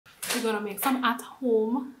We're gonna make some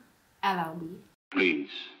at-home LLB. Please,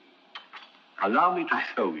 allow me to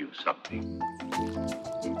show you something.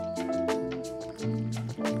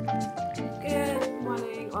 Good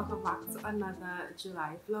morning, welcome back to another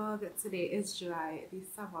July vlog. Today is July the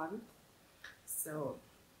 7th. So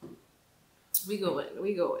we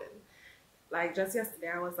going. Like just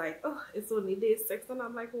yesterday I was like, oh, it's only day 6 and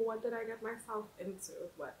I'm like, what did I get myself into?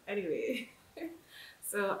 But anyway,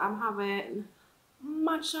 so I'm having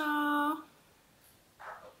matcha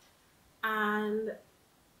and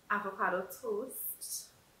avocado toast.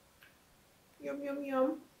 Yum yum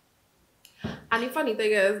yum. And the funny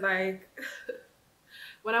thing is, like,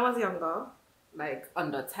 when I was younger, like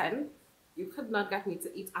under 10, you could not get me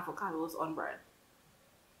to eat avocados on bread.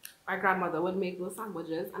 My grandmother would make those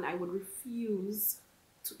sandwiches and I would refuse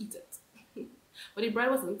to eat it. But the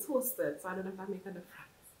bread wasn't toasted, so I don't know if that makes a difference.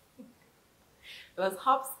 It was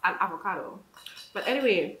hops and avocado. But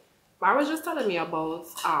anyway, Mara was just telling me about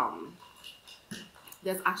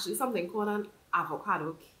there's actually something called an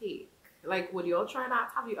avocado cake. Like, would you all try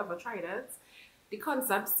that? Have you ever tried it? The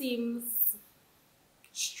concept seems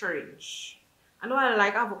strange. I know I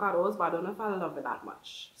like avocados, but I don't know if I love it that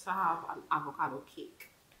much. So I have an avocado cake.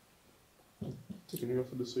 Taking you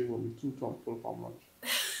for the same will be 2 tons full for lunch.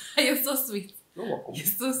 You're so sweet. You're welcome. You're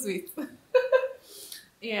so sweet.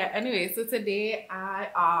 Yeah, anyway, so today I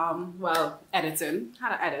editing, how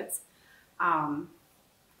to edit. And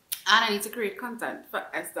I need to create content for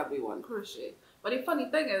SW1 Crochet. But the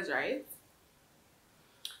funny thing is, right?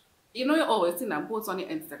 You know, you always see them posts on your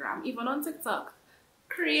Instagram, even on TikTok.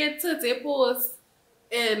 Create 30 posts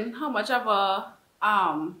in how much ever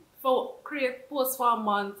create posts for a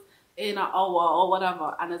month in an hour or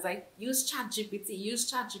whatever, and it's like use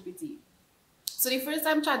ChatGPT. So the first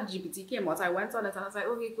time ChatGPT came out, I went on it and I was like,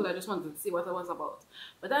 okay, cool, I just wanted to see what it was about.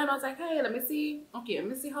 But then I was like, hey, let me see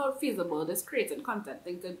how feasible this creating content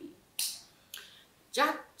thing could be.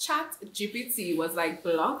 ChatGPT was like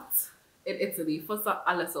blocked in Italy for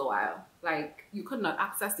a little while. Like, you could not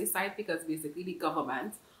access the site because basically the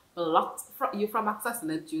government blocked you from accessing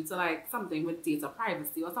it due to like something with data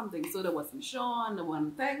privacy or something. So there wasn't shown the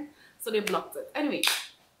one thing, so they blocked it. Anyway,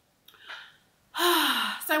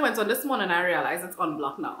 so I went on this morning and I realized it's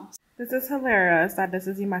unblocked now. This is hilarious that this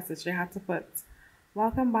is the message they had to put.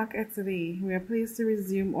 Welcome back, Italy. We are pleased to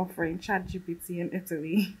resume offering ChatGPT in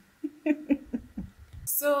Italy.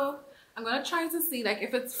 So I'm gonna try to see like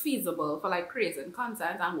if it's feasible for like creating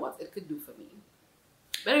content and what it could do for me.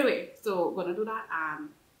 But anyway, so we're gonna do that and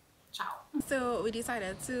ciao. So we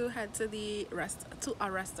decided to head to a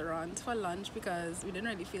restaurant for lunch because we didn't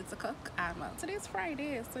really feel to cook. And well, today's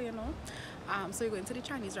Friday, so you know. So we're going to the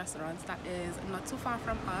Chinese restaurant that is not too far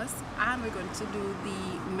from us, and we're going to do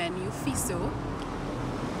the menu fiso,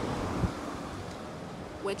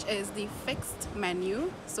 which is the fixed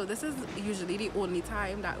menu. So this is usually the only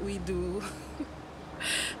time that we do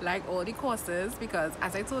like all the courses, because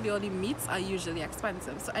as I told you, all the meats are usually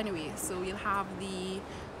expensive. So anyway, so we'll have the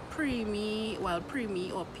primo.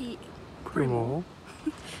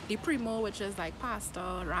 The primo, which is like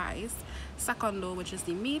pasta, rice, secondo, which is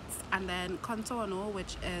the meats, and then contorno,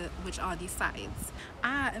 which are the sides.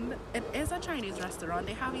 And it is a Chinese restaurant.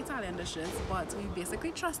 They have Italian dishes, but we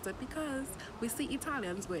basically trust it because we see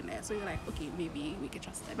Italians going there. So you're like, okay, maybe we can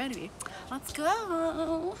trust them. But anyway, let's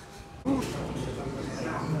go.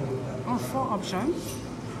 Oh, 4 options.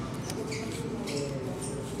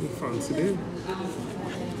 You fancy it?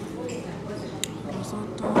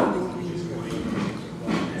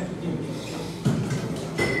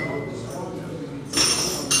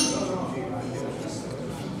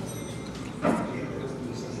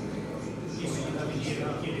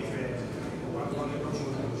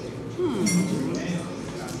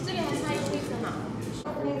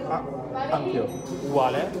 Anch'io,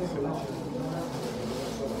 uguale.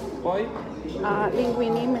 Poi?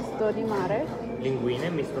 Linguini misto di mare. Linguine,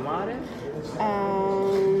 misto mare.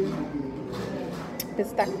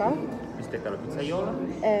 Bistecca. Bistecca alla pizzaiola.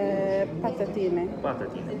 Patatine.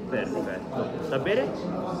 Patatine, perfetto. Da bere?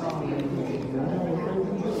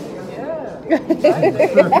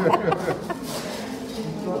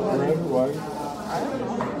 Red, white.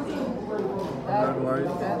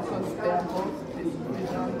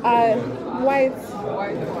 White.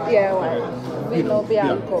 Yeah, white. Vino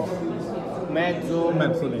bianco. Mezzo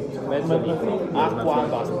litro. Acqua,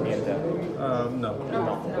 basta, niente. No.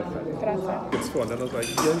 No, perfetto. Grazie. It's fun. And I was like,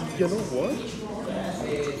 you know what?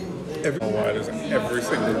 Every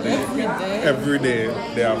single day. Every day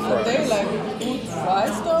they are fries. They like good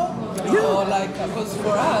fries though? Yeah. Or like, because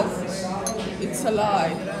for us, it's a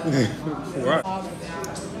lie. Right.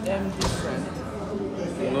 Them different.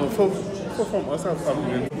 No, So from us as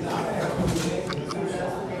family, is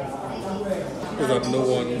that no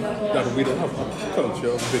one that we don't have a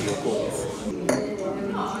culture of video calls.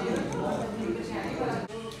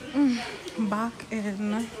 Back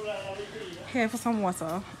in here for some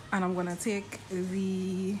water, and I'm gonna take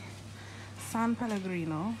the San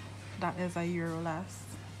Pellegrino that is €1 less.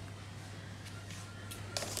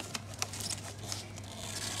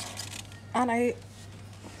 And I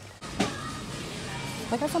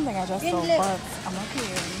look at something I just saw, but I'm not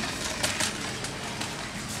paying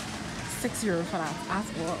 €6 for that as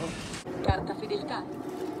well. Carta fidelità.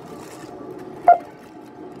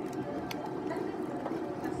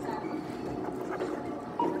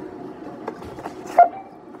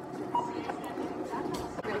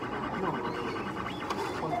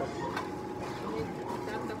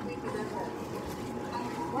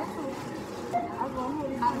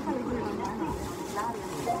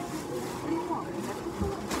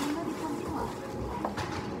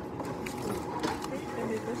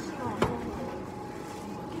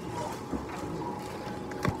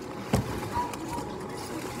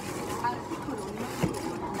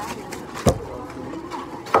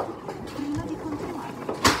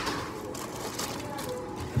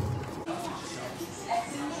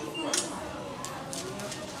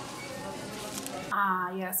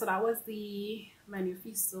 Yeah, so that was the menu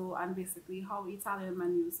fisto, and basically how Italian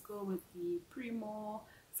menus go with the primo,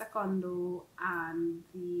 secondo, and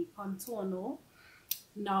the contorno.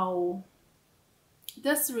 Now,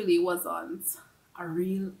 this really wasn't a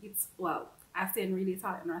real, I say in really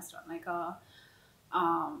Italian restaurant, like a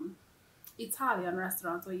Italian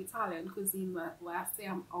restaurant or Italian cuisine where I say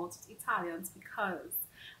I'm out with Italians, because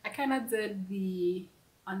I kind of did the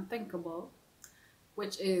unthinkable,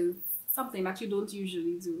 which is something that you don't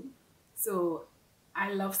usually do. So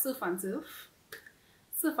I love surf and turf.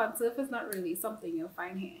 Surf and turf is not really something you'll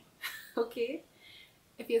find here. Okay?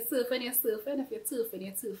 If you're surfing, you're surfing. If you're turfing,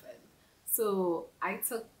 you're turfing. So I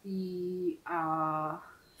took the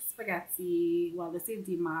spaghetti, well, they say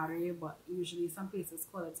di mare, but usually some places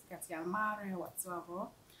call it spaghetti al mare or whatsoever,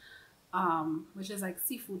 which is like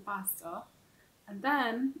seafood pasta. And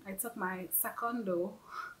then I took my secondo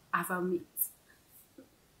as a meat.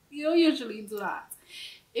 You don't usually do that.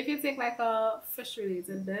 If you take like a fish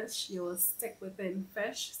related dish, you'll stick within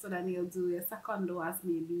fish. So then you'll do your secondo as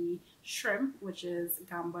maybe shrimp, which is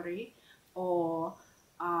gambari, or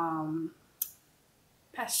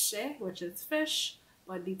pesce, which is fish.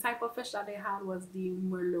 But the type of fish that they had was the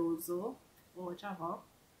merluzzo or whichever.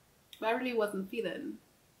 But I really wasn't feeling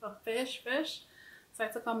a fish. So I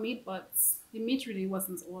took a meat, but the meat really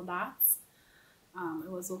wasn't all that.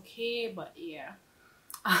 It was okay, but yeah.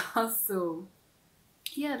 So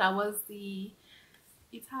yeah, that was the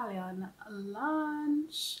Italian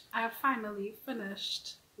lunch. I finally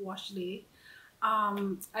finished wash day.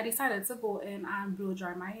 I decided to go in and blow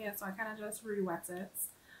dry my hair, so I kind of just re-wet it,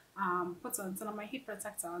 put on some of my heat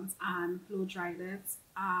protectants and blow dried it.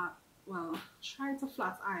 Well, try to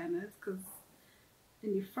flat iron it, because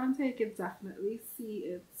in the front here you can definitely see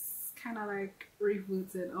it's kind of like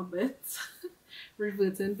reverting a bit.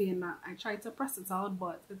 Reverting being that I tried to press it out,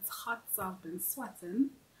 but it's hot, so I've been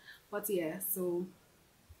sweating. But yeah, so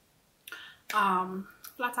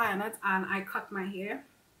flat iron it, and I cut my hair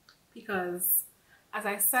because, as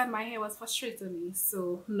I said, my hair was frustrating me.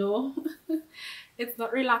 So no, it's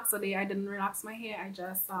not relaxed today. I didn't relax my hair. I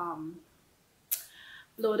just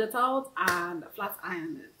blowed it out and flat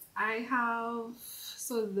ironed it. I have,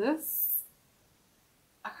 so this,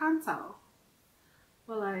 I can't tell,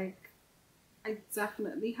 but like I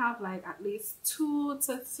definitely have like at least 2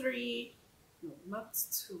 to 3, no, not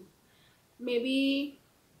 2, maybe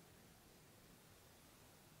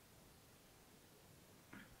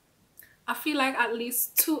I feel like at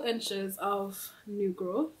least 2 inches of new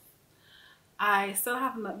growth. I still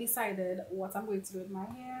have not decided what I'm going to do with my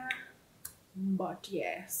hair, but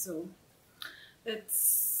yeah, so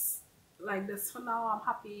it's like this for now. I'm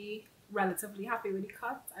happy, relatively happy with the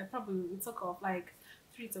cut. I probably took off like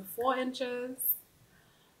 3 to 4 inches,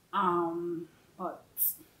 but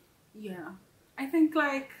yeah, I think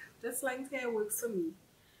like this length hair works for me.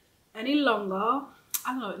 Any longer, I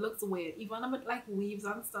don't know, it looks weird. Even with like weaves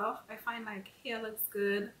and stuff, I find like hair looks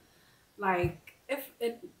good. Like if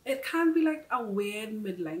it can't be like a weird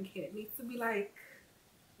mid-length hair, it needs to be like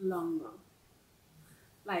longer,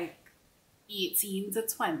 like 18 to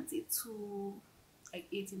 22, like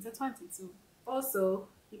 18 to 22. Also,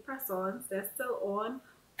 the press-ons, they're still on,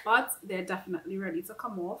 but they're definitely ready to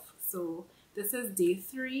come off. So this is day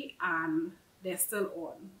 3 and they're still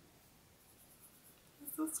on.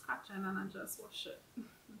 It's still scratching and I just wash it.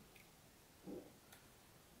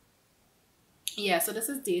 Yeah, so this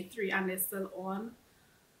is day 3 and it's still on,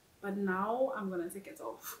 but now I'm gonna take it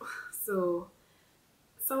off. So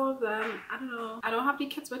some of them, I don't know, I don't have the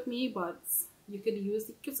kits with me, but you could use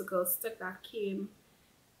the cuticle stick that came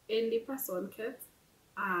in the press-on kit,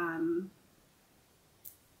 and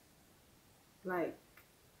like,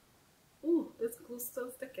 ooh, this glue's still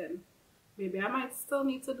sticking. Maybe I might still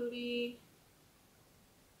need to do the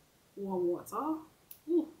warm water.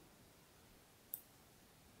 Ooh.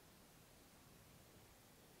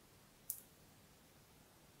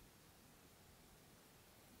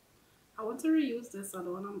 I want to reuse this, I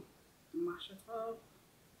don't want to mash it up.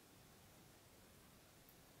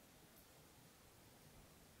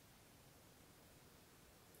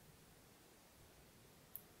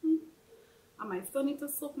 I might still need to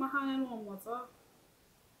soak my hand in warm water.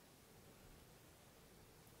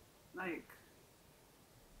 Like,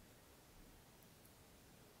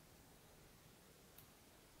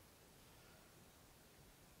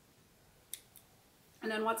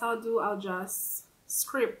 and then what I'll do, I'll just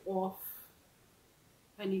scrape off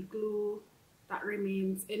any glue that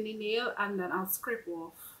remains in the nail, and then I'll scrape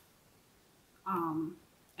off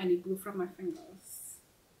any glue from my fingers.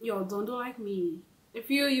 Yo, don't do like me.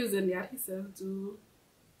 If you're using the adhesive, do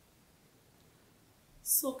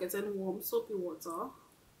soak it in warm soapy water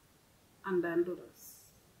and then do this.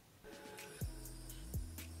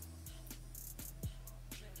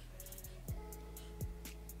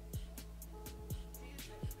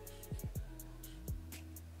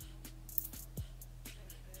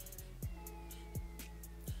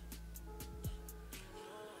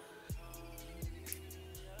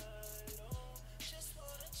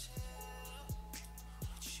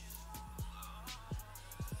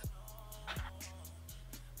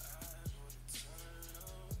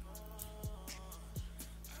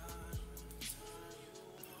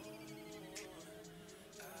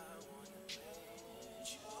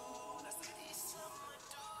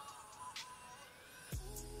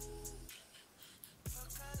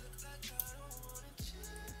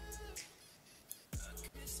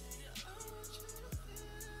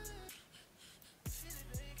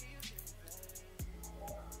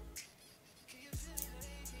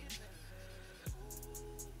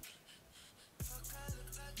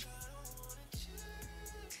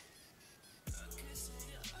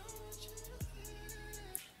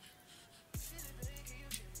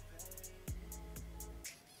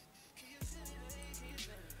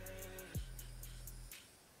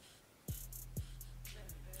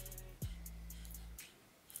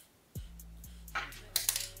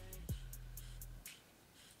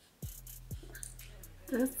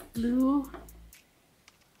 This glue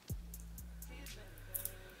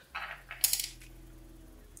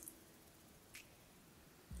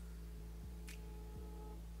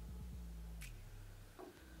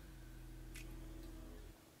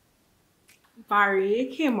Barry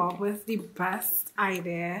came up with the best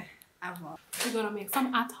idea ever. We're gonna make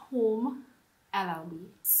some at-home LLB.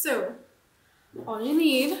 So all you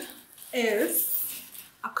need is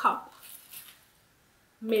a cup,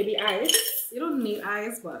 maybe ice. You don't need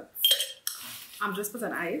ice, but I'm just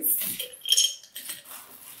putting ice.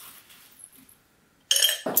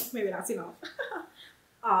 Maybe that's enough.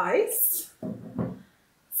 Ice,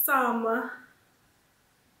 some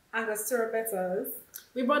Angostura bitters.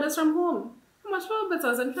 We brought this from home. How much for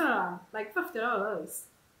bitters in Canada? Like $50.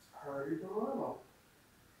 I don't know.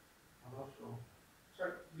 I'm not sure.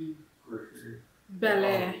 Check the grocery.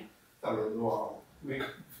 Belle. Tell make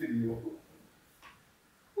video.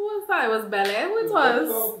 Who was that? It was Belle? Who it was?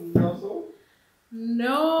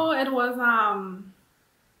 No, it was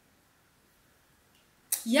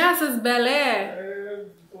yes, it's Belle.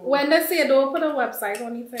 When they say don't put a website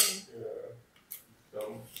on anything. Yeah.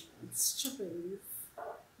 Stupid.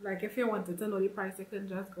 Like if you wanted to know the price, you could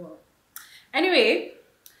just go up. Anyway,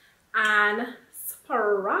 and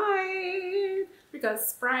Sprite, because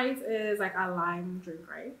Sprite is like a lime drink,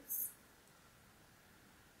 right?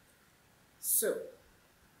 So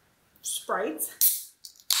Sprite,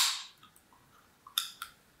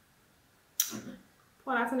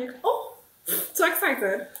 pour that in your, oh, too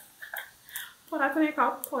excited. Pour that in your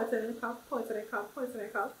cup, pour it in your cup, pour it in your cup, pour it in your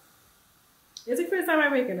cup. It's the first time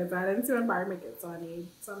I'm making it, I didn't see when Barry make it, so I need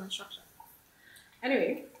some instruction.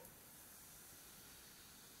 Anyway.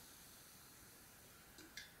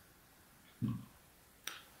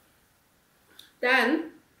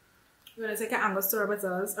 Then, we're going to take an Angostura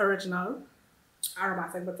bitters, original,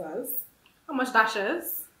 aromatic bitters. How much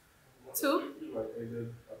dashes? 2?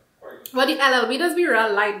 Well, the LLB does be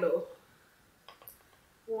real light though.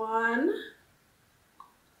 1,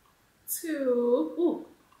 2, ooh.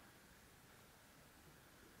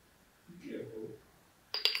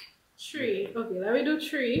 3. Okay, let me do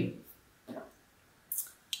 3.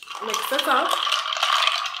 Mix this up.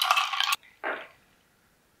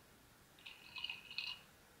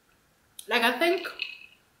 Like, I think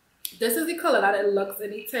this is the color that it looks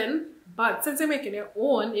in the tin, but since you're making your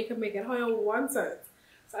own, you can make it how you want it.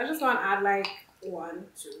 So I just want to add like 1,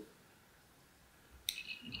 2.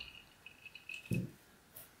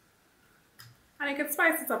 And you can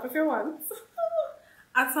spice it up if you want.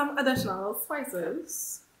 Add some additional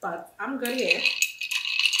spices, but I'm good here.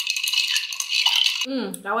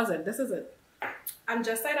 That was it. This is it. And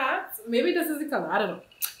just like that, maybe this is the color, I don't know.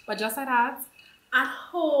 But just like that, at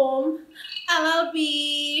home,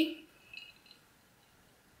 LLB.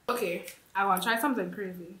 Okay, I want to try something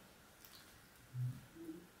crazy.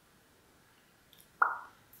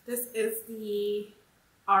 This is the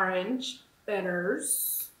orange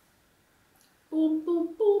bitters. Boom, boom,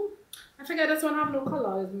 boom. I figure this one have no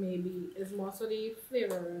colors, maybe. It's more so the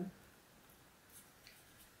flavor.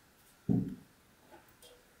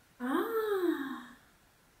 Ah.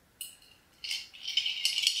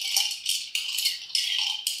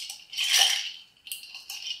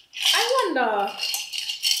 I wonder.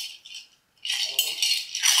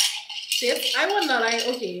 See, I wonder, like,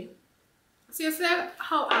 okay. So you say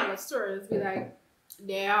how other stores be like,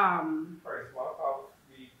 they Price mark out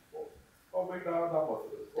the oh my god, how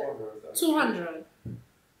much is it? 200.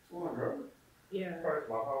 200? Yeah. Price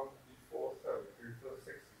mark out the 473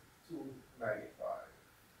 to 62.95.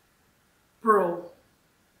 Bro,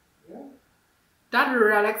 Yeah. that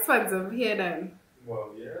real expensive here then.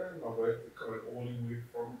 Well, yeah, no, but it's coming only way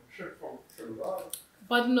from Trinidad.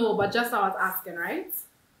 But no, but just I was asking, right?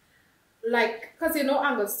 Like, because you know,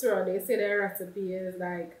 Angostura, they say their recipe is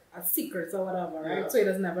like a secret or whatever, right? Yeah. So it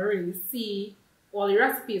does never really see all the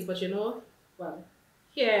recipes, but you know, well,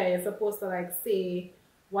 here you're supposed to like say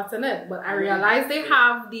what's in it. But I realized they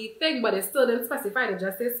have the thing, but it still didn't specify. They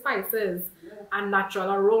just say spices and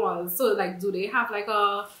natural aromas. So like, do they have like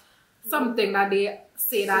a something that they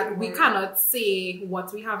say that we cannot say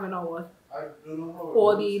what we have in our I don't know how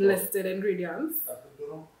all the listed ingredients? I don't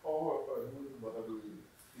know how it is, but I believe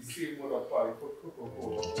the same would apply for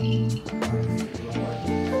Coca-Cola.